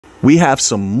We have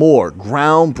some more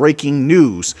groundbreaking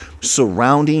news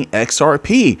surrounding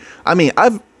XRP. I mean,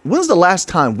 when's the last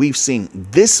time we've seen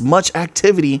this much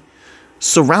activity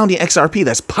surrounding XRP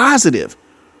that's positive?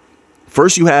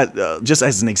 First, you had, just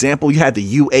as an example, you had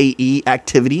the UAE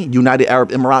activity, United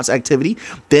Arab Emirates activity.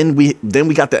 Then we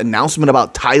got the announcement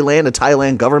about Thailand. The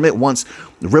Thailand government wants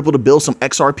Ripple to build some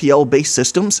XRPL-based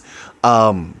systems.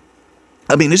 I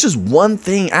mean, it's just one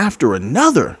thing after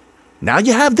another. Now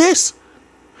you have this.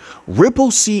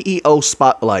 Ripple CEO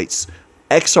spotlights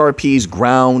XRP's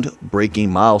groundbreaking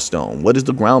milestone. What is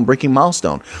the groundbreaking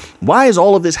milestone? Why is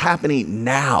all of this happening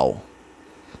now?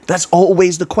 That's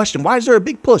always the question. Why is there a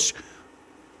big push?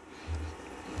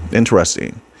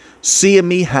 Interesting.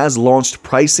 CME has launched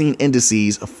pricing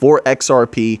indices for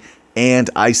XRP and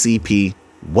ICP.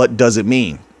 What does it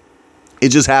mean? It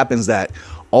just happens that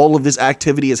all of this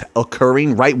activity is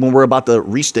occurring right when we're about to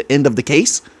reach the end of the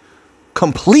case.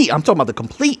 I'm talking about the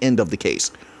complete end of the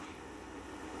case.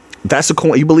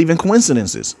 You believe in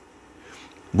coincidences?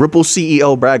 Ripple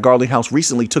CEO Brad Garlinghouse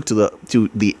recently took to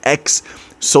the X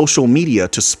social media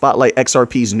to spotlight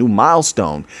XRP's new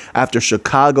milestone after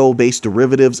Chicago-based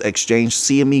derivatives exchange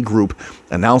CME Group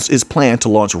announced its plan to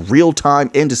launch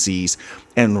real-time indices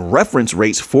and reference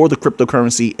rates for the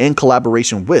cryptocurrency in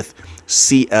collaboration with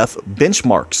CF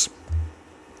Benchmarks.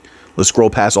 Let's scroll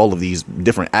past all of these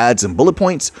different ads and bullet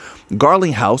points.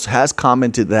 Garlinghouse has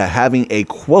commented that having a,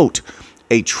 quote,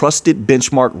 a trusted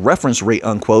benchmark reference rate,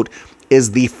 unquote,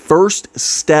 is the first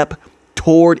step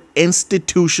toward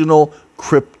institutional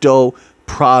crypto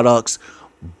products.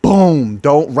 Boom.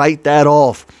 Don't write that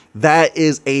off. That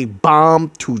is a bomb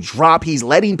to drop. He's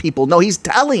letting people know. He's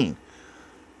telling.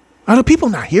 Are the people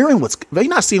not hearing they're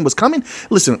not seeing what's coming?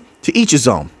 Listen, to each his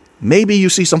own. Maybe you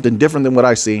see something different than what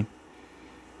I see.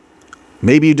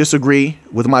 Maybe you disagree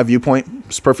with my viewpoint.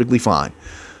 It's perfectly fine.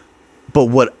 But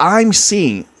what I'm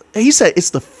seeing, he said it's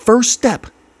the first step.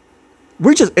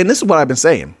 And this is what I've been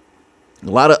saying. A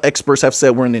lot of experts have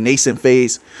said we're in the nascent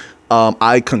phase.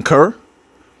 I concur.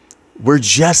 We're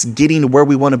just getting to where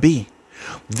we want to be.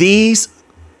 These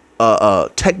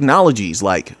technologies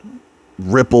like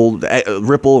Ripple,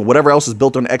 whatever else is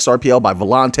built on XRPL by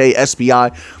Volante,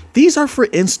 SPI, these are for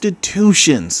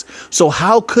institutions. So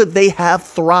how could they have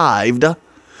thrived?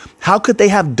 How could they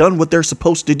have done what they're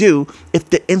supposed to do if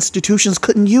the institutions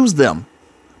couldn't use them?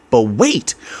 But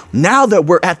wait, now that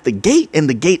we're at the gate and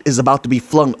the gate is about to be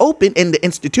flung open and the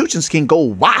institutions can go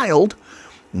wild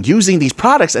using these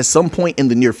products at some point in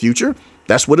the near future.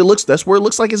 That's where it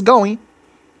looks like it's going.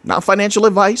 Not financial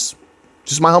advice,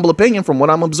 just my humble opinion from what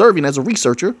I'm observing as a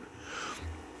researcher.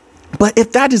 But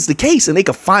if that is the case and they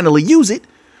could finally use it,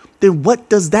 then what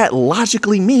does that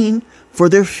logically mean for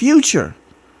their future?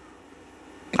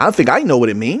 I think I know what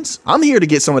it means. I'm here to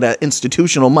get some of that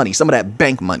institutional money, some of that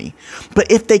bank money.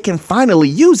 But if they can finally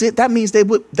use it, that means that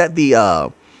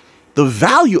the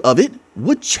value of it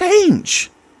would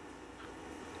change.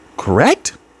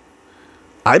 Correct?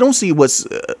 I don't see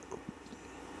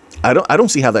I don't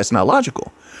see how that's not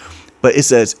logical. But it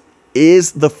says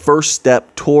is the first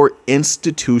step toward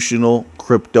institutional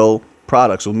crypto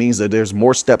products, which means that there's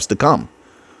more steps to come.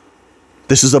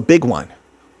 This is a big one.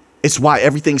 It's why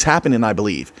everything's happening, I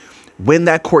believe. When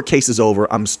that court case is over,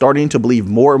 I'm starting to believe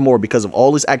more and more because of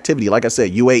all this activity. Like I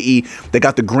said, UAE, they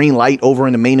got the green light over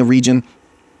in the MENA region.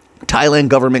 Thailand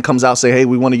government comes out, say, hey,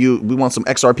 we want some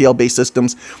XRPL based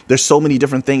systems. There's so many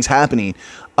different things happening.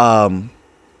 Then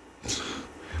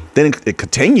it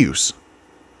continues.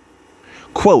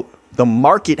 Quote, the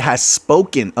market has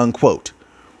spoken, unquote.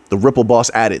 The Ripple boss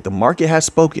added, the market has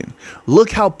spoken. Look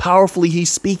how powerfully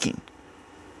he's speaking.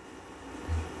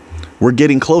 We're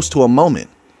getting close to a moment.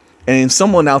 And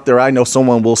someone out there, I know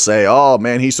someone will say, oh,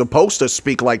 man, he's supposed to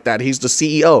speak like that. He's the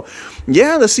CEO.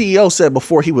 Yeah, the CEO said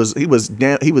before he was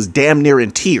damn near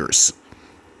in tears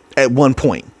at one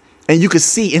point. And you could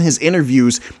see in his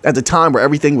interviews at the time where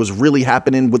everything was really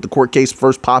happening with the court case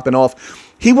first popping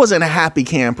off, he wasn't a happy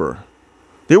camper.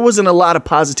 There wasn't a lot of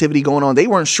positivity going on. They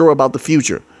weren't sure about the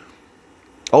future.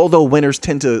 Although winners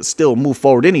tend to still move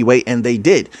forward anyway, and they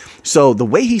did. So the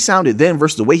way he sounded then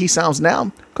versus the way he sounds now,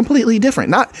 completely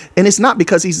different. And it's not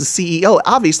because he's the CEO,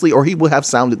 obviously, or he would have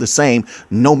sounded the same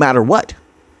no matter what.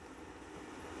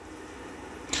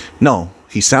 No,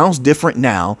 he sounds different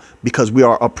now because we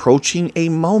are approaching a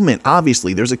moment.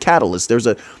 Obviously, there's a catalyst. There's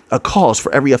a cause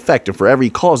for every effect, and for every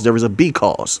cause, there is a B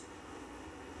cause.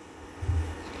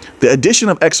 The addition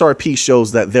of XRP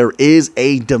shows that there is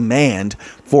a demand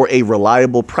for a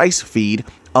reliable price feed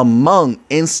among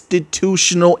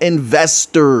institutional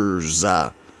investors.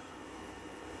 How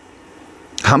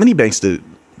many banks let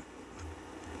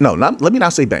me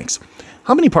not say banks.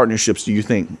 How many partnerships do you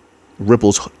think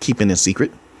Ripple's keeping in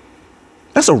secret?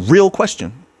 That's a real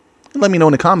question. Let me know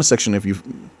in the comment section if you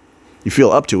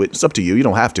feel up to it. It's up to you. You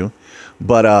don't have to.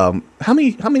 But how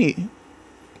many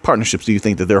partnerships do you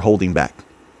think that they're holding back?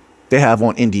 They have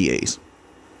on NDAs.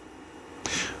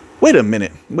 Wait a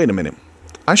minute.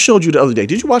 I showed you the other day.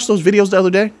 Did you watch those videos the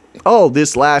other day? Oh,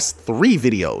 this last 3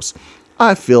 videos.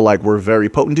 I feel like we're very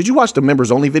potent. Did you watch the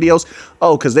members only videos?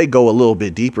 Oh, because they go a little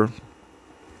bit deeper.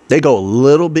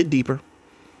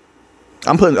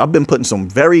 I've been putting some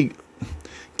very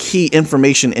key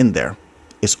information in there.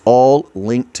 It's all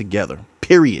linked together,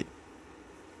 period.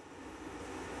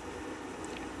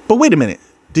 But wait a minute.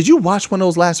 Did you watch one of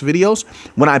those last videos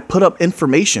when I put up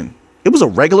information? It was a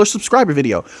regular subscriber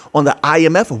video on the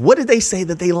IMF. What did they say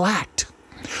that they lacked?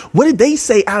 What did they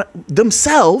say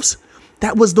themselves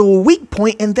that was the weak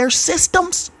point in their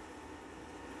systems?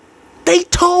 They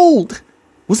told.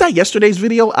 Was that yesterday's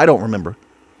video? I don't remember.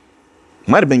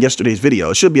 Might have been yesterday's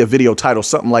video. It should be a video titled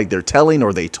something like they're telling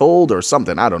or they told or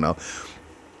something. I don't know.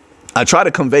 I try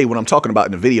to convey what I'm talking about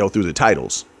in the video through the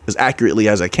titles as accurately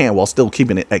as I can while still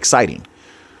keeping it exciting.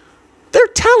 They're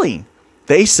telling.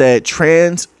 They said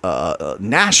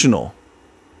national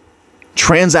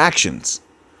transactions.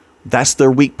 That's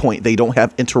their weak point. They don't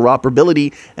have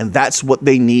interoperability, and that's what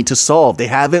they need to solve. They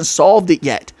haven't solved it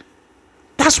yet.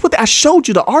 That's what I showed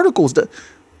you, the articles. Do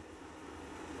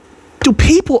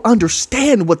people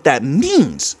understand what that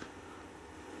means?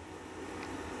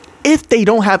 If they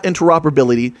don't have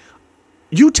interoperability,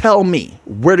 you tell me,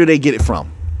 where do they get it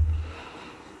from?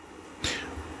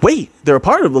 Wait, they're a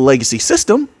part of the legacy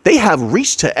system. They have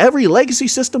reached to every legacy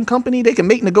system company. They can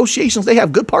make negotiations. They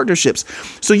have good partnerships.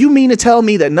 So you mean to tell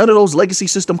me that none of those legacy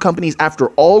system companies, after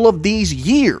all of these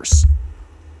years,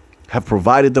 have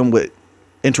provided them with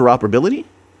interoperability?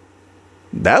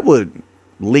 That would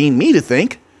lean me to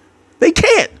think they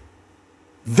can't.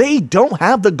 They don't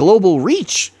have the global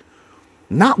reach.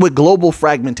 Not with global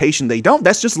fragmentation. They don't.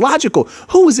 That's just logical.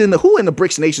 Who in the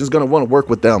BRICS nation is going to want to work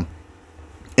with them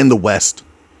in the West?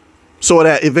 So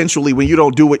that eventually, when you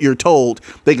don't do what you're told,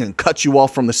 they can cut you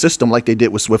off from the system like they did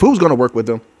with SWIFT. Who's going to work with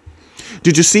them?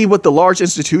 Did you see what the large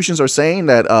institutions are saying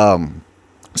about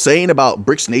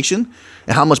BRICS Nation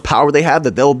and how much power they have,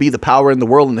 that they'll be the power in the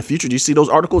world in the future? Do you see those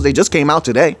articles? They just came out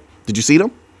today. Did you see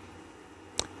them?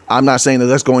 I'm not saying that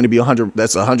that's going to be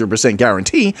 100%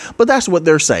 guarantee, but that's what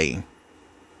they're saying.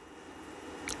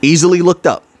 Easily looked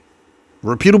up.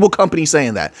 Reputable company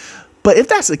saying that. But if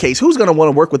that's the case, who's going to want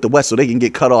to work with the West so they can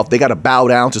get cut off? They got to bow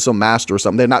down to some master or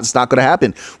something. It's not going to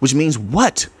happen, which means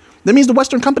what? That means the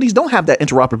Western companies don't have that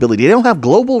interoperability. They don't have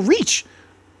global reach.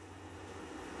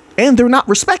 And they're not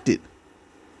respected.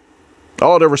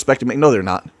 Oh, they're respected. No, they're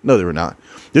not. No, they're not.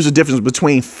 There's a difference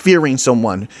between fearing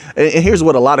someone. And here's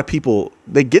what a lot of people,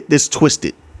 they get this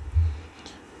twisted.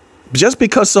 Just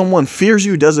because someone fears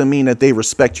you doesn't mean that they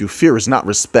respect you. Fear is not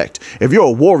respect. If you're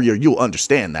a warrior, you'll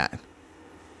understand that.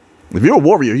 If you're a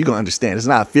warrior, you're going to understand.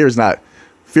 Fear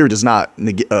does not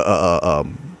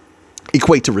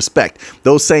equate to respect.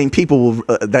 Those same people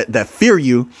that fear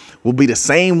you will be the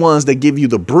same ones that give you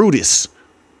the Brutus,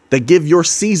 that give your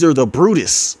Caesar the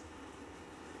Brutus.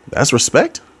 That's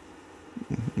respect.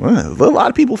 Well, a lot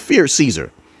of people fear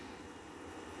Caesar.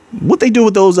 What did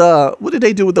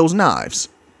they do with those knives?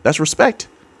 That's respect.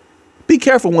 Be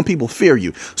careful when people fear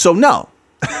you. So no,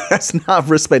 that's not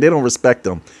respect. They don't respect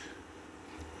them.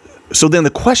 So then the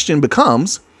question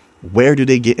becomes, where do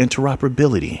they get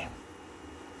interoperability?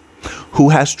 Who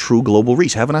has true global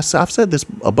reach? I've said this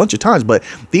a bunch of times, but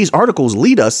these articles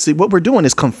lead us. See, what we're doing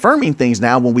is confirming things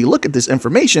now. When we look at this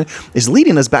information, is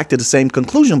leading us back to the same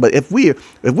conclusion. But if we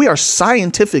are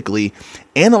scientifically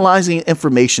analyzing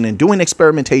information and doing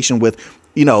experimentation with,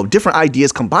 different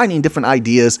ideas, combining different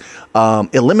ideas,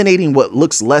 eliminating what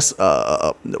looks less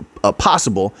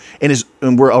possible,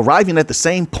 and we're arriving at the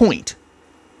same point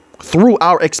through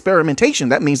our experimentation,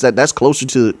 that means that that's closer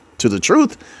to the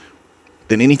truth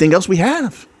than anything else we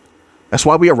have. That's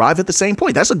why we arrive at the same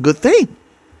point. That's a good thing.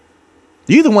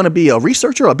 You either want to be a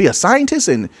researcher or be a scientist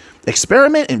and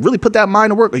experiment and really put that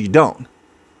mind to work, or you don't.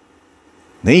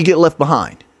 Then you get left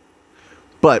behind.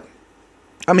 But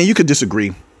I mean, you could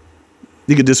disagree.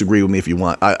 You could disagree with me if you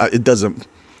want.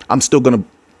 I'm still going to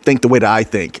think the way that I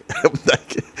think.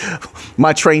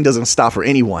 My train doesn't stop for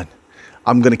anyone.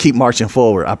 I'm going to keep marching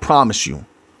forward. I promise you.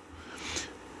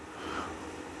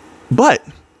 But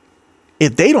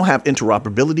if they don't have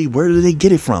interoperability, where do they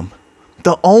get it from?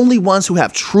 The only ones who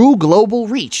have true global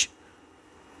reach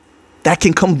that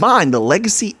can combine the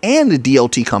legacy and the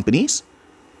DLT companies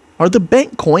are the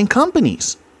bank coin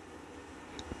companies.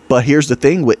 But here's the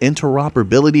thing with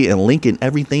interoperability and linking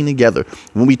everything together.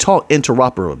 When we talk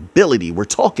interoperability, we're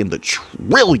talking the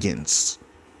trillions.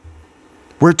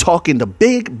 We're talking the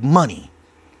big money.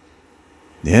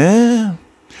 Yeah.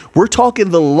 We're talking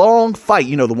the long fight,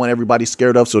 you know, the one everybody's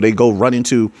scared of. So they go run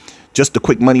into just the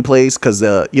quick money plays because,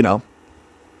 you know,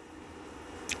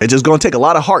 it's just going to take a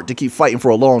lot of heart to keep fighting for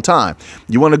a long time.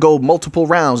 You want to go multiple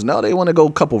rounds? No, they want to go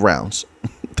a couple rounds.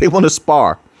 They want to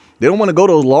spar. They don't want to go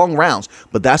those long rounds.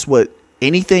 But that's what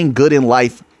anything good in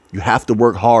life you have to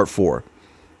work hard for.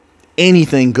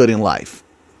 Anything good in life.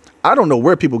 I don't know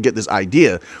where people get this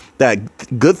idea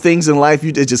that good things in life,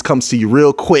 it just comes to you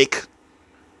real quick.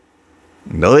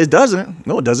 No, it doesn't.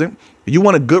 No, it doesn't. If you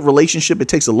want a good relationship, it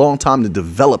takes a long time to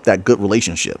develop that good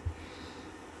relationship.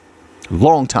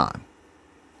 Long time.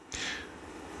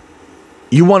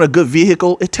 You want a good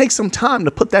vehicle, it takes some time to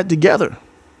put that together.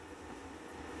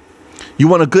 You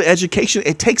want a good education,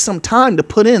 it takes some time to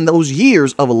put in those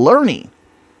years of learning.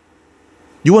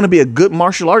 You want to be a good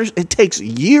martial artist, it takes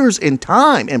years and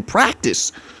time and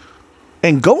practice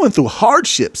and going through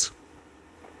hardships.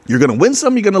 You're going to win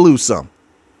some, you're going to lose some.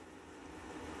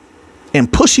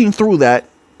 And pushing through that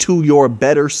to your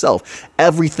better self.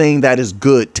 Everything that is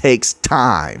good takes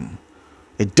time.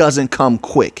 It doesn't come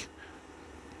quick.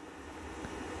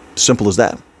 Simple as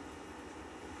that.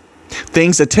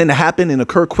 Things that tend to happen and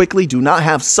occur quickly do not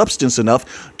have substance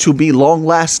enough to be long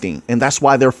lasting. And that's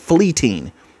why they're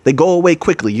fleeting. They go away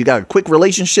quickly. You got a quick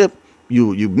relationship.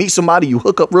 You meet somebody, you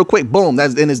hook up real quick. Boom,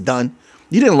 then it's done.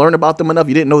 You didn't learn about them enough.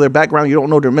 You didn't know their background. You don't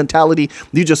know their mentality.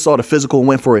 You just saw the physical and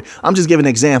went for it. I'm just giving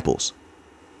examples.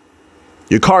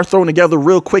 Your car thrown together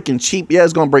real quick and cheap. Yeah,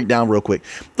 it's going to break down real quick.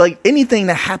 Like anything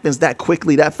that happens that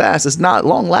quickly, that fast, is not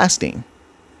long lasting.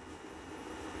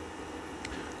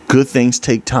 Good things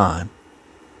take time.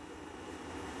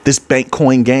 This bank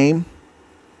coin game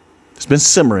has been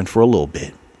simmering for a little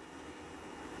bit.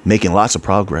 Making lots of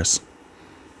progress.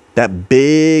 That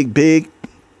big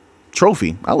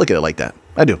trophy. I look at it like that.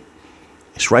 I do.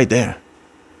 It's right there.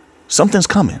 Something's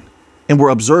coming and we're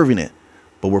observing it,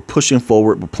 but we're pushing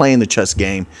forward. We're playing the chess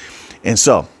game. And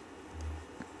so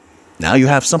now you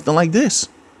have something like this.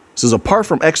 This is apart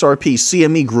from XRP,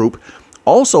 CME Group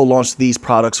also launched these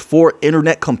products for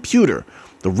internet computer.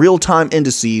 The real-time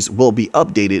indices will be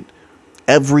updated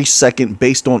every second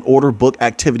based on order book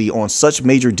activity on such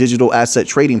major digital asset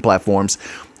trading platforms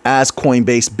as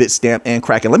Coinbase, Bitstamp, and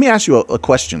Kraken. Let me ask you a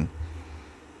question.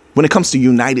 When it comes to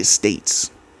United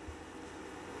States,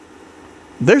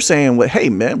 they're saying, well, hey,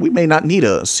 man, we may not need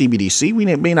a CBDC.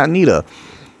 We may not need a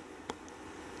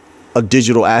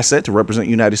digital asset to represent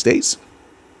United States.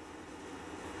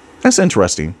 That's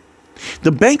interesting.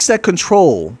 The banks that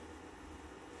control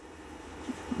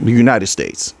the United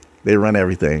States, they run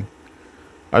everything.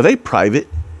 Are they private?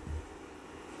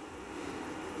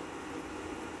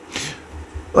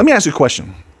 Let me ask you a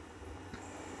question.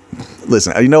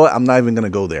 Listen, you know what? I'm not even going to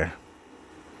go there.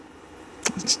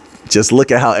 Just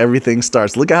look at how everything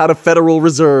starts. Look at how the Federal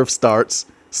Reserve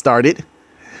started.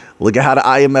 Look at how the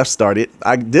IMF started.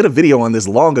 I did a video on this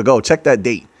long ago. Check that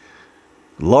date.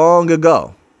 Long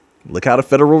ago. Look how the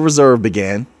Federal Reserve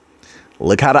began.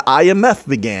 Look how the IMF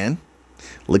began.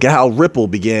 Look at how Ripple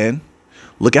began.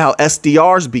 Look at how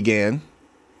SDRs began.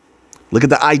 Look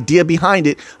at the idea behind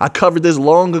it. I covered this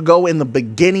long ago in the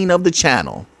beginning of the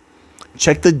channel.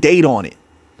 Check the date on it.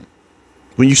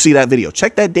 When you see that video,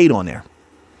 check that date on there.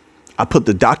 I put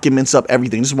the documents up,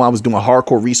 everything. This is why I was doing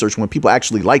hardcore research when people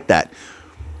actually like that.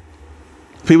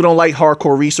 People don't like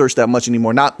hardcore research that much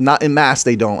anymore. Not in mass,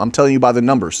 they don't. I'm telling you by the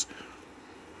numbers.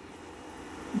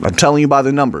 I'm telling you by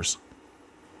the numbers.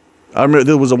 I remember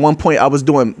there was one point I was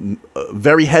doing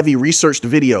very heavy researched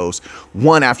videos,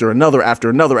 one after another, after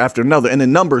another, after another. And the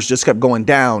numbers just kept going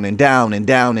down and down and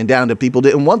down and down. That people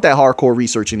didn't want that hardcore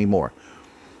research anymore.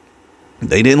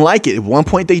 They didn't like it. At one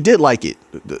point, they did like it.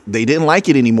 They didn't like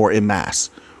it anymore in mass.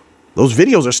 Those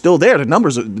videos are still there. The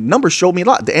numbers showed me a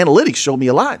lot. The analytics showed me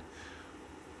a lot.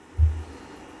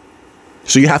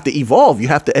 So you have to evolve. You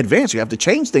have to advance. You have to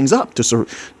change things up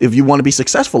if you want to be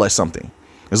successful at something.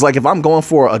 It's like if I'm going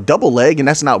for a double leg and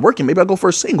that's not working, maybe I'll go for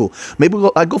a single. Maybe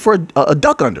I go for a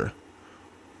duck under.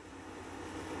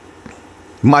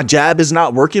 My jab is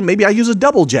not working. Maybe I use a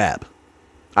double jab.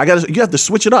 You have to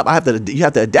switch it up. You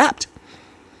have to adapt.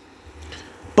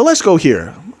 But let's go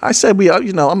here. I said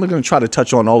I'm going to try to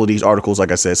touch on all of these articles.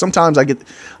 Like I said, sometimes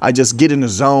I just get in the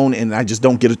zone and I just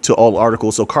don't get to all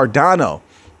articles. So Cardano,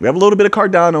 we have a little bit of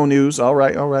Cardano news. All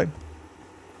right.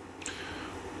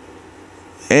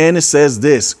 And it says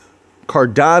this: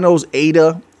 Cardano's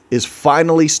ADA is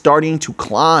finally starting to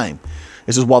climb.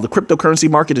 This is while the cryptocurrency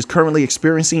market is currently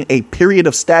experiencing a period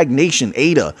of stagnation.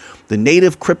 ADA, the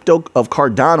native crypto of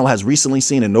Cardano, has recently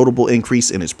seen a notable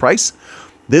increase in its price.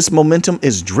 This momentum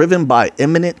is driven by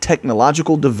imminent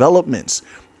technological developments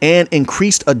and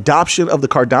increased adoption of the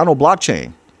Cardano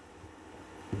blockchain.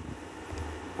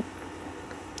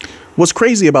 What's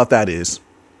crazy about that is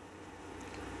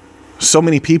so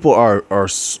many people are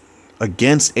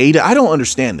against ADA. I don't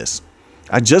understand this.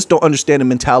 I just don't understand the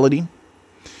mentality.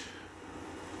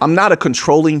 I'm not a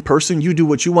controlling person. You do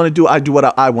what you want to do. I do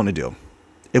what I want to do.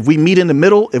 If we meet in the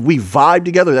middle, if we vibe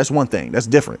together, that's one thing. That's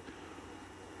different.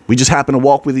 We just happen to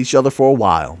walk with each other for a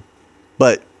while,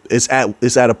 but it's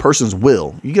at a person's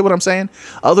will. You get what I'm saying?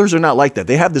 Others are not like that.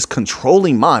 They have this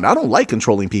controlling mind. I don't like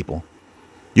controlling people.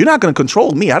 You're not going to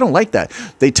control me. I don't like that.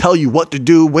 They tell you what to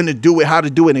do, when to do it, how to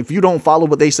do it. And if you don't follow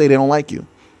what they say, they don't like you.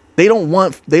 They don't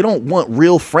want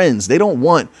real friends. They don't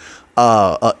want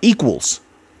equals.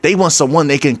 They want someone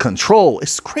they can control.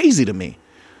 It's crazy to me.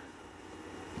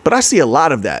 But I see a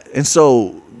lot of that. And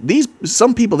so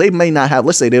some people, they may not have,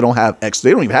 let's say they don't even have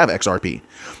XRP.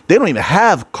 They don't even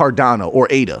have Cardano or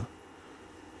ADA.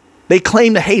 They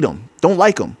claim to hate them, don't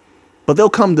like them. But they'll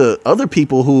come to other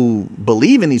people who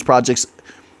believe in these projects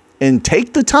and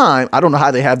take the time. I don't know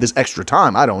how they have this extra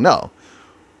time. I don't know.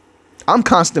 I'm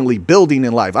constantly building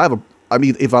in life.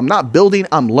 If I'm not building,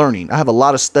 I'm learning. I have a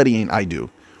lot of studying I do.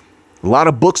 A lot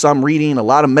of books I'm reading, a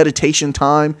lot of meditation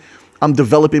time. I'm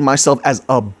developing myself as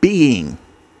a being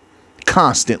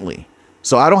constantly.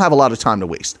 So I don't have a lot of time to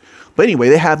waste. But anyway,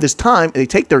 they have this time, they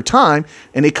take their time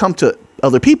and they come to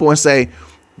other people and say,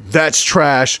 that's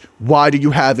trash. Why do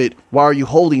you have it? Why are you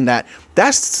holding that?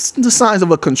 That's the signs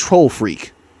of a control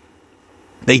freak.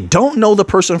 They don't know the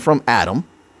person from Adam.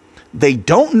 They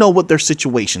don't know what their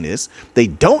situation is. They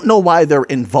don't know why they're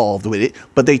involved with it,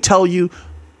 but they tell you,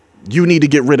 you need to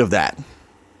get rid of that.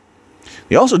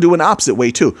 They also do an opposite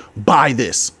way too. Buy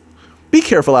this. Be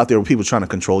careful out there with people trying to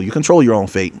control you. Control your own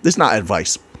fate. It's not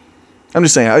advice. I'm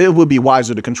just saying it would be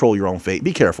wiser to control your own fate.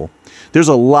 Be careful. There's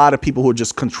a lot of people who are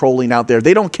just controlling out there.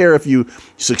 They don't care if you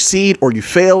succeed or you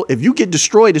fail. If you get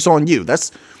destroyed, it's on you.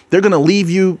 They're going to leave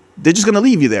you. They're just going to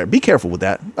leave you there. Be careful with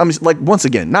that. I mean, like, once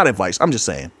again, not advice. I'm just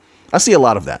saying. I see a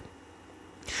lot of that.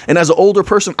 And as an older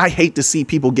person, I hate to see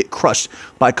people get crushed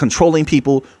by controlling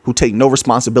people who take no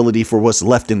responsibility for what's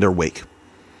left in their wake.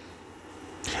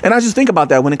 And I just think about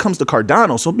that when it comes to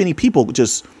Cardano. So many people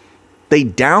they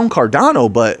down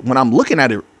Cardano. But when I'm looking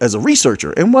at it as a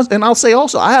researcher, and I'll say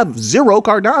also, I have 0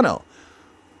 Cardano.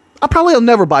 I probably will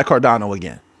never buy Cardano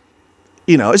again.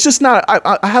 You know, it's just not,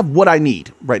 I have what I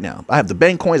need right now. I have the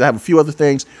bank coins. I have a few other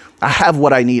things. I have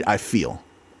what I need, I feel.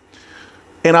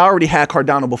 And I already had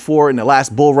Cardano before. In the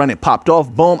last bull run, it popped off.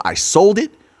 Boom. I sold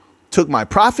it, took my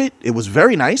profit. It was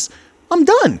very nice. I'm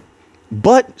done.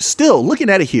 But still looking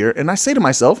at it here, and I say to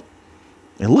myself,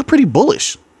 it looked pretty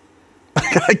bullish.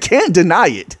 I can't deny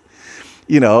it.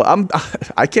 You know,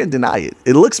 I can't deny it.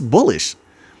 It looks bullish.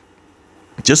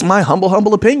 Just my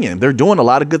humble opinion. They're doing a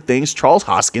lot of good things. Charles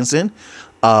Hoskinson,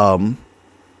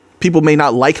 people may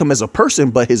not like him as a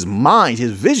person, but his mind,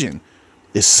 his vision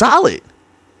is solid.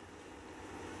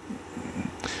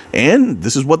 And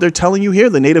this is what they're telling you here.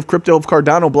 The native crypto of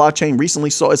Cardano blockchain recently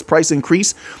saw its price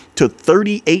increase to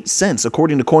 38 cents,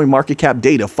 according to CoinMarketCap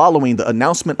data, following the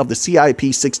announcement of the CIP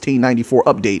 1694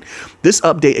 update. This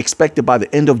update, expected by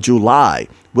the end of July,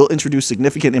 will introduce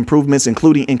significant improvements,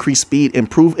 including increased speed,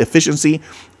 improved efficiency,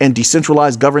 and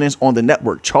decentralized governance on the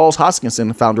network. Charles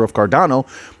Hoskinson, founder of Cardano,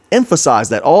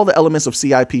 emphasized that all the elements of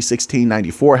CIP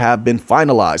 1694 have been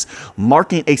finalized,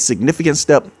 marking a significant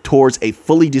step towards a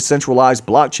fully decentralized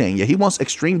blockchain. Yeah, he wants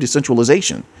extreme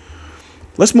decentralization.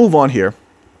 Let's move on here.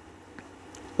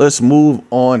 Let's move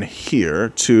on here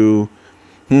to,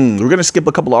 we're going to skip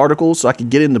a couple of articles so I can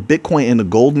get into Bitcoin and the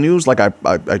gold news like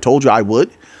I told you I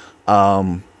would.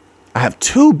 I have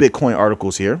 2 Bitcoin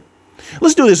articles here.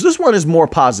 Let's do this. This one is more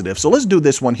positive. So let's do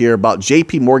this one here about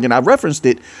JPMorgan. I referenced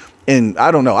it. And I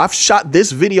don't know, I've shot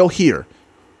this video here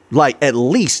like at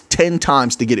least 10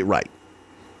 times to get it right.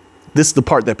 This is the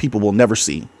part that people will never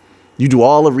see. You do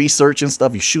all the research and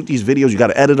stuff. You shoot these videos. You got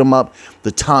to edit them up.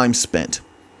 The time spent.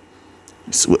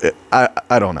 So,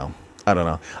 I don't know. I don't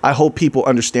know. I hope people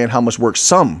understand how much work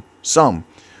some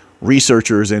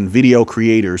researchers and video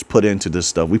creators put into this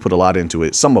stuff. We put a lot into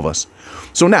it. Some of us.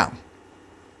 So now,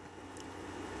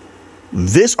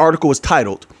 this article is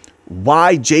titled,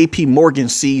 "Why JPMorgan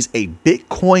Sees a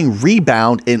Bitcoin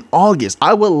Rebound in August."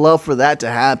 I would love for that to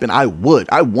happen. I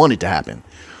want it to happen.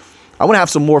 I want to have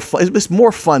some more fun. It's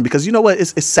more fun because you know what?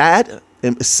 It's sad.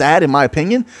 It's sad in my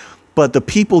opinion, but the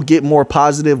people get more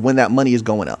positive when that money is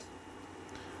going up.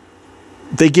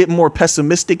 they get more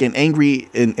pessimistic and angry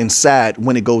and sad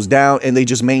when it goes down, and they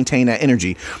just maintain that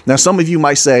energy. Now, some of you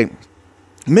might say,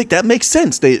 Mick, that makes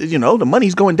sense. The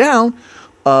money's going down.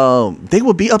 They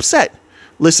would be upset.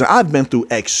 Listen, I've been through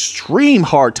extreme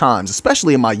hard times,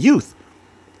 especially in my youth.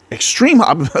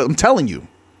 I'm telling you.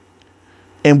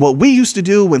 And what we used to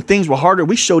do when things were harder,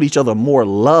 we showed each other more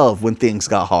love when things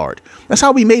got hard. That's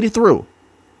how we made it through.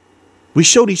 We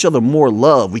showed each other more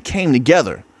love. We came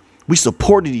together. We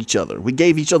supported each other. We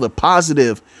gave each other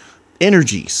positive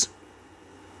energies,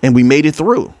 and we made it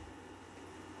through.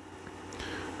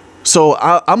 So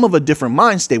I'm of a different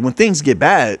mind state. When things get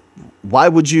bad, why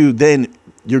would you then?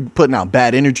 You're putting out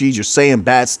bad energies. You're saying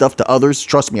bad stuff to others.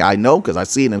 Trust me, I know, because I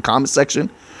see it in the comment section.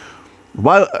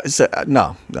 Why? I said,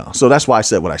 no. So that's why I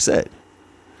said what I said.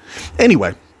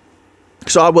 Anyway,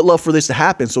 so I would love for this to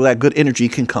happen so that good energy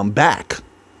can come back.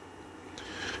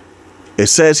 It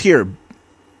says here,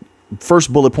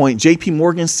 first bullet point,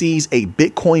 JPMorgan sees a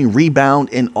Bitcoin rebound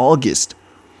in August.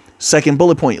 Second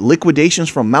bullet point, liquidations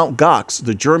from Mt. Gox,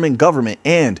 the German government,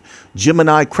 and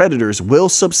Gemini creditors will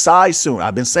subside soon.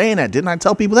 I've been saying that. Didn't I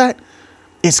tell people that?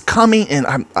 It's coming, and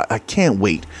I can't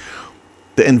wait.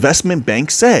 The investment bank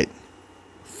said.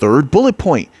 Third bullet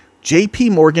point,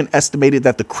 JPMorgan estimated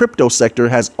that the crypto sector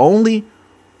has seen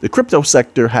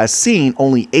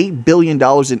only $8 billion in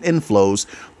inflows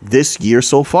this year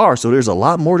so far. So there's a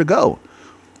lot more to go,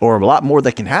 or a lot more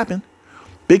that can happen.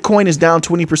 Bitcoin is down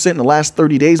 20% in the last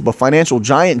 30 days, but financial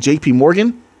giant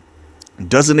JPMorgan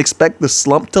doesn't expect the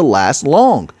slump to last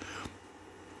long.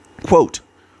 Quote,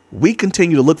 we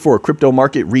continue to look for a crypto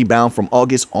market rebound from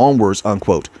August onwards,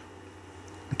 unquote.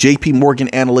 JPMorgan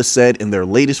analysts said in their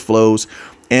latest flows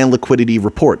and liquidity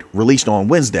report released on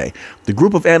Wednesday. The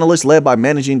group of analysts led by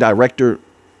managing director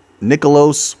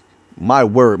Nicholas, my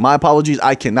apologies,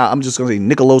 I'm just going to say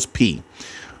Nicholas P.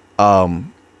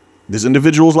 This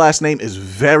individual's last name is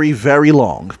very, very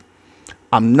long.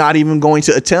 I'm not even going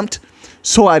to attempt,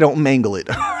 so I don't mangle it,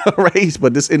 right?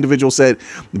 But this individual said,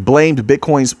 blamed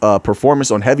Bitcoin's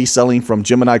performance on heavy selling from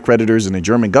Gemini creditors and the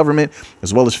German government,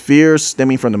 as well as fears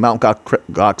stemming from the Mt.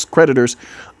 Gox creditors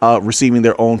receiving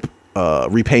their own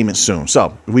repayment soon.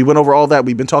 So we went over all that.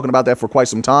 We've been talking about that for quite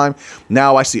some time.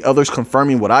 Now I see others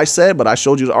confirming what I said, but I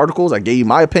showed you the articles. I gave you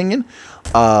my opinion.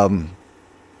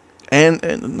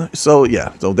 And so,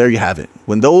 yeah, so there you have it.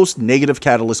 When those negative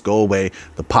catalysts go away,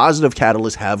 the positive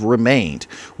catalysts have remained,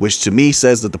 which to me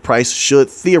says that the price should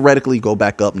theoretically go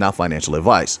back up. Now, financial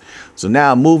advice. So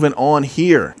now moving on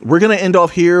here, we're going to end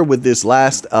off here with this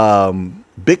last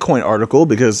Bitcoin article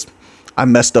because I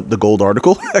messed up the gold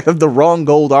article. I have the wrong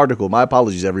gold article. My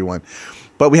apologies, everyone.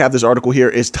 But we have this article here.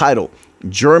 It's titled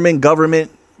German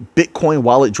Government Bitcoin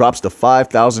Wallet Drops to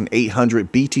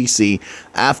 5,800 BTC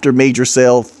After Major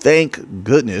Sale. Thank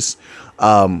goodness.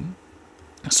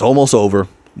 It's almost over.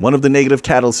 One of the negative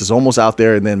catalysts is almost out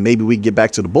there, and then maybe we get back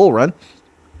to the bull run.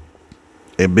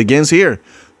 It begins here.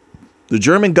 The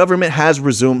German government has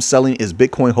resumed selling its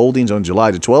Bitcoin holdings on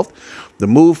July the 12th. The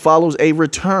move follows a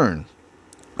return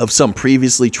of some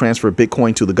previously transferred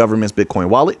Bitcoin to the government's Bitcoin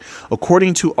wallet.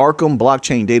 According to Arkham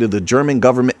blockchain data, the German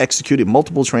government executed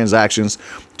multiple transactions,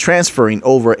 transferring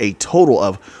over a total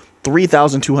of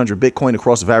 3,200 Bitcoin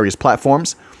across various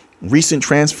platforms. Recent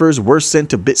transfers were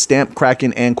sent to Bitstamp,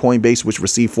 Kraken, and Coinbase, which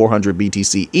received 400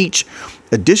 BTC each.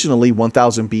 Additionally,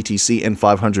 1,000 BTC and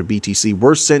 500 BTC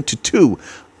were sent to two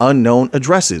unknown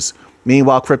addresses.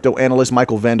 Meanwhile, crypto analyst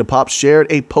Michael Vanderpop shared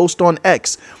a post on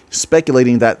X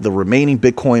speculating that the remaining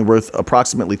Bitcoin worth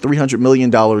approximately $300 million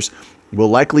will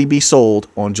likely be sold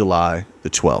on July the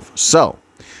 12th. So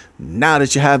now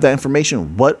that you have that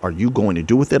information, what are you going to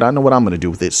do with it? I know what I'm going to do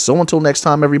with it. So until next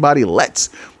time, everybody, let's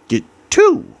get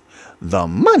to the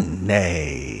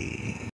money.